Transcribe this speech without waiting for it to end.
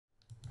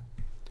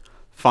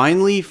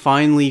Finally,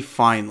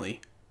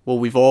 what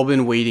we've all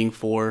been waiting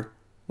for.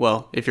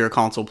 Well, if you're a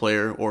console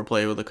player or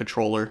play with a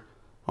controller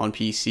on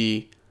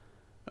PC,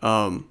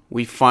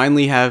 we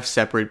finally have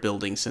separate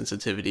building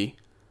sensitivity.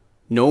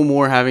 No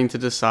more having to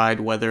decide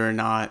whether or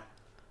not,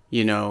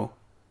 you know,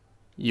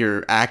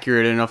 you're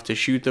accurate enough to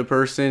shoot the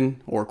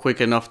person or quick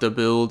enough to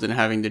build and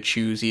having to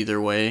choose either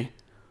way.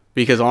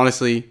 Because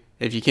honestly,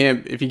 if you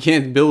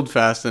can't build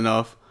fast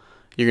enough,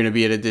 you're going to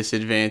be at a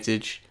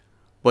disadvantage.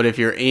 But if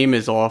your aim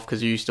is off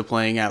because you're used to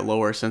playing at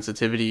lower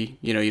sensitivity,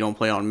 you don't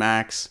play on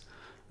max,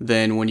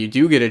 then when you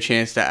do get a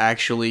chance to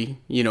actually,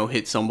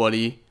 hit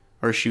somebody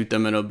or shoot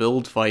them in a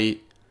build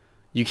fight,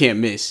 you can't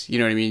miss. You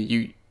know what I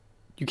mean?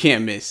 You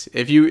can't miss.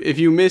 If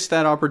you miss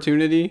that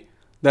opportunity,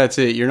 that's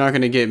it. You're not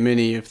going to get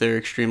many if they're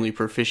extremely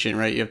proficient,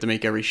 right? You have to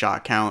make every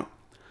shot count.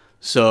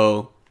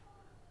 So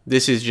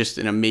this is just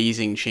an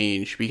amazing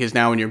change because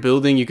now when you're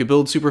building, you could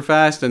build super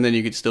fast and then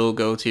you could still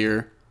go to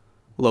your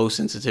low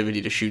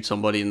sensitivity to shoot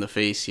somebody in the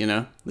face.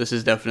 This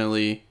is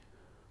definitely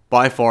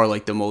by far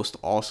like the most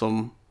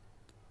awesome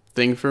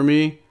thing for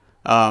me.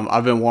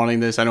 I've been wanting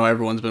this. I know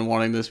everyone's been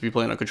wanting this. If you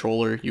play on a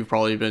controller, you've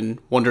probably been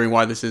wondering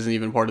why this isn't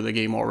even part of the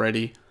game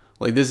already.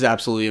 Like, this is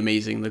absolutely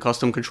amazing. The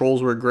custom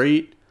controls were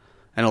great,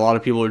 and a lot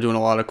of people are doing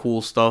a lot of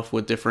cool stuff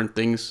with different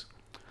things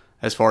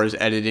as far as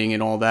editing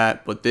and all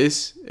that, but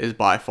this is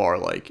by far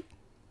like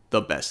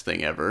the best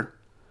thing ever.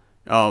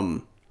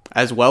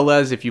 As well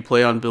as if you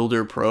play on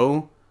Builder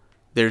Pro,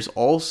 there's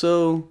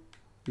also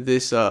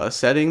this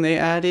setting they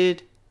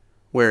added.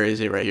 Where is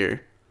it? Right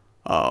here.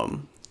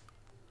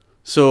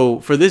 So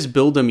for this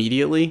build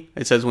immediately,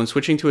 it says when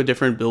switching to a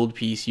different build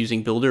piece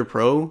using Builder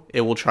Pro,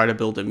 it will try to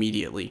build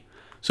immediately.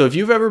 So if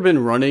you've ever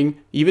been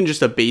running even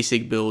just a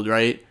basic build,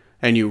 right,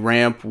 and you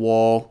ramp,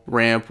 wall,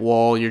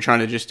 you're trying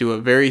to just do a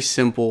very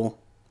simple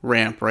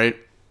ramp, right,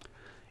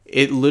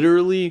 it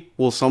literally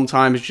will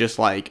sometimes just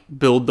like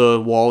build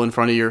the wall in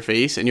front of your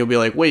face and you'll be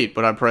like, wait,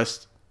 but I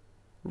pressed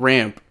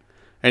ramp.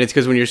 And it's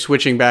because when you're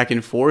switching back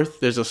and forth,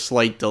 there's a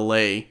slight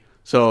delay.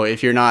 So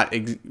if you're not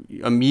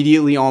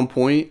immediately on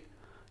point,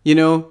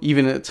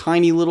 even a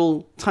tiny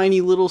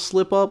little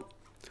slip up,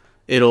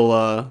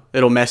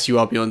 it'll mess you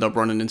up. You'll end up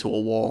running into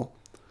a wall.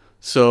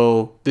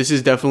 So this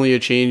is definitely a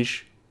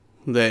change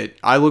that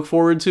I look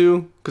forward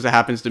to because it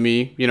happens to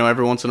me,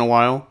 every once in a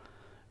while.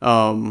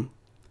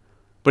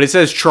 But it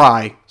says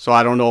try, so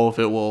I don't know if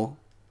it will,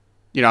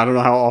 I don't know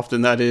how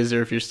often that is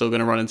or if you're still going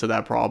to run into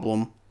that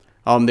problem.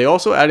 They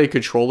also added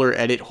controller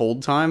edit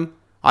hold time.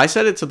 I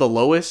set it to the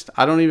lowest.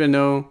 I don't even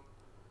know.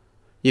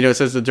 It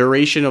says the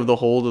duration of the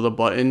hold of the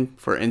button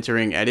for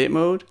entering edit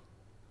mode.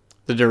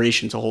 The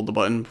duration to hold the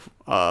button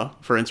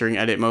for entering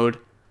edit mode.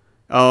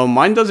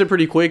 Mine does it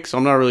pretty quick, so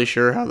I'm not really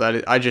sure how that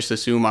is. I just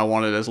assume I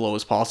want it as low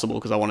as possible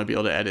because I want to be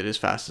able to edit as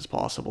fast as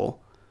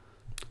possible.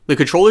 The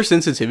controller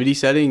sensitivity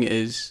setting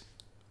is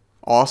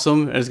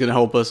awesome and it's going to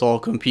help us all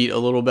compete a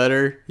little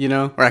better,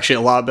 or actually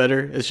a lot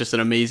better. It's just an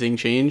amazing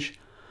change.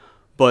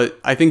 But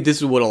I think this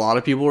is what a lot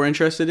of people are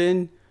interested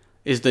in,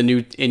 is the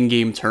new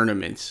in-game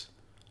tournaments.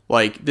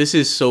 Like, this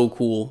is so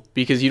cool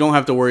because you don't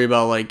have to worry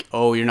about like,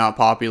 oh, you're not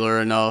popular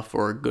enough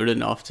or good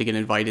enough to get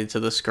invited to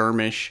the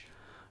skirmish.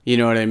 You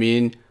know what I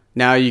mean?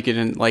 Now you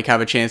can like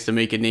have a chance to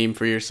make a name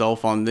for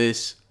yourself on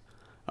this.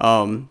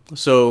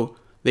 So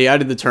they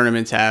added the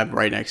tournament tab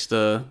right next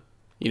to,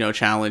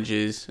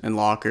 challenges and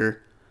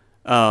locker.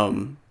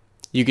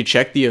 You could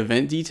check the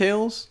event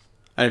details,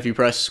 and if you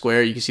press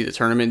square, you can see the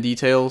tournament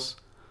details.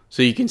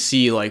 So you can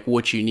see like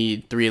what you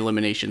need: 3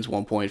 eliminations,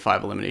 1 point,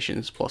 5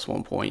 eliminations, plus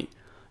 1 point.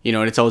 And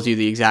it tells you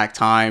the exact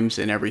times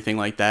and everything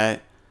like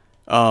that.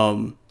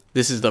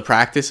 This is the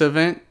practice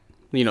event,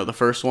 the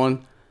first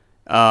one.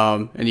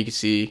 And you can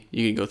see,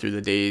 you can go through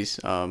the days.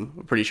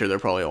 I'm pretty sure they're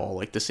probably all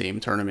like the same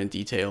tournament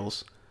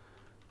details.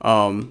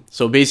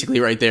 So basically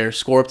right there,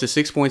 score up to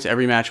 6 points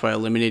every match by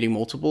eliminating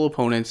multiple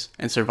opponents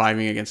and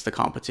surviving against the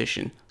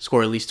competition.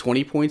 Score at least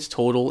 20 points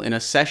total in a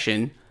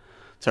session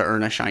to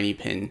earn a shiny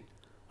pin.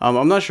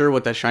 I'm not sure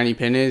what that shiny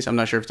pin is. I'm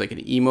not sure if it's like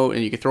an emote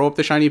and you can throw up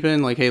the shiny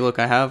pin like, hey, look,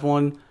 I have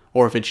one.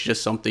 Or if it's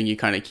just something you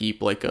kind of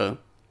keep like a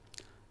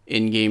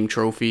in-game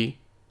trophy.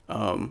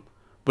 But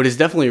it's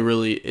definitely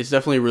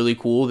really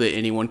cool that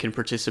anyone can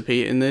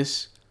participate in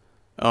this.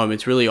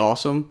 It's really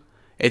awesome.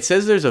 It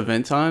says there's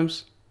event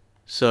times.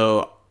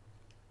 So,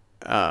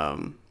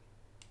 it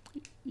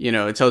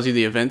tells you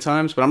the event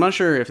times, but I'm not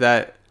sure if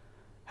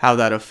how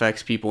that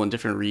affects people in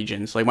different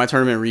regions. Like my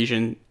tournament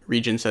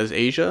region says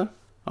Asia,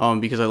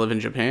 because I live in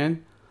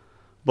Japan,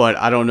 but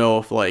I don't know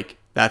if like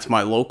that's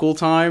my local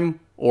time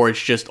or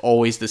it's just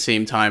always the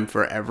same time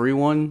for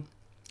everyone.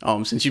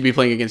 Since you'd be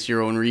playing against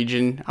your own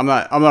region, I'm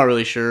not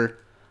really sure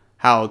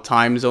how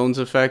time zones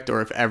affect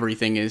or if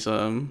everything is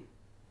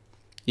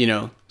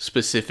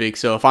specific.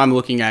 So if I'm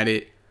looking at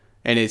it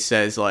and it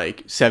says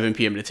like 7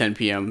 p.m. to 10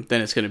 p.m.,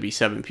 then it's going to be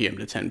 7 p.m.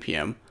 to 10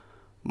 p.m.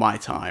 my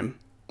time.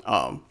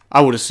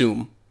 I would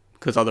assume,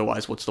 because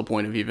otherwise what's the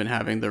point of even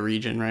having the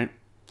region, right?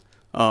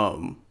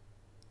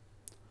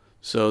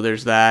 So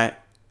there's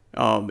that.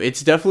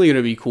 It's definitely going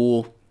to be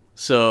cool.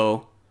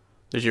 So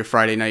There's your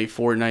Friday night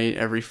Fortnite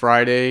every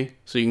Friday,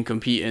 so you can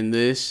compete in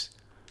this.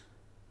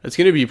 It's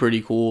going to be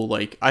pretty cool.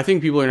 Like, I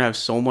think people are going to have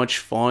so much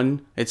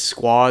fun. It's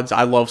squads.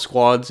 I love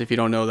squads. If you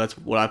don't know, that's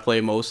what I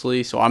play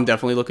mostly. So I'm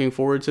definitely looking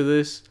forward to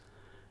this.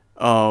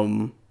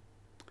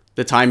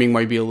 The timing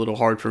might be a little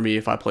hard for me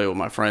if I play with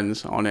my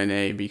friends on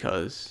NA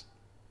because,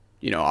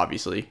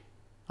 obviously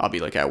I'll be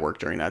like at work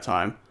during that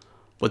time.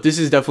 But this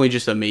is definitely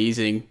just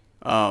amazing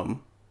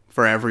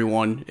for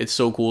everyone. It's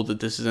so cool that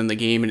this is in the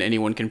game and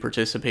anyone can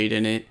participate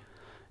in it.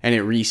 And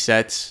it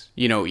resets,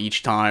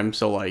 each time.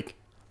 So like,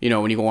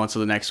 when you go on to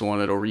the next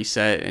one, it'll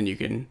reset and you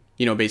can,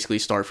 basically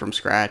start from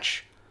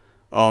scratch.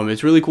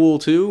 It's really cool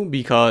too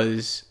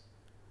because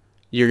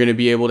you're going to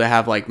be able to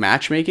have like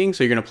matchmaking.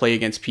 So you're going to play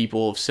against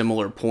people of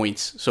similar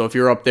points. So if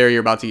you're up there,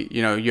 you're about to,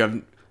 you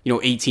have,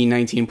 18,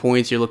 19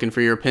 points, you're looking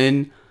for your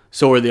pin.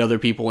 So are the other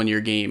people in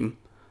your game,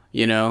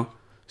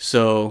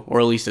 so, or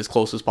at least as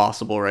close as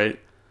possible, right?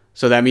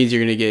 So that means you're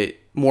going to get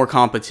more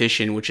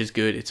competition, which is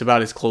good. It's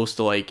about as close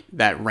to like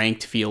that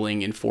ranked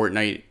feeling in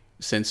Fortnite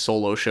since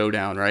Solo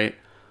Showdown, right?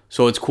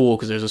 So it's cool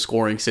because there's a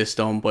scoring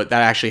system, but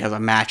that actually has a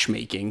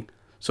matchmaking.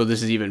 So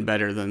this is even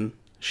better than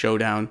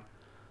Showdown.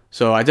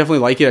 So I definitely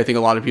like it. I think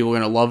a lot of people are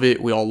going to love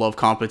it. We all love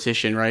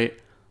competition, right?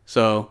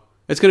 So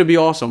it's going to be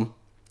awesome.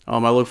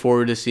 I look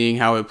forward to seeing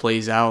how it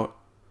plays out.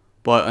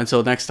 But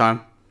until next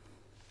time.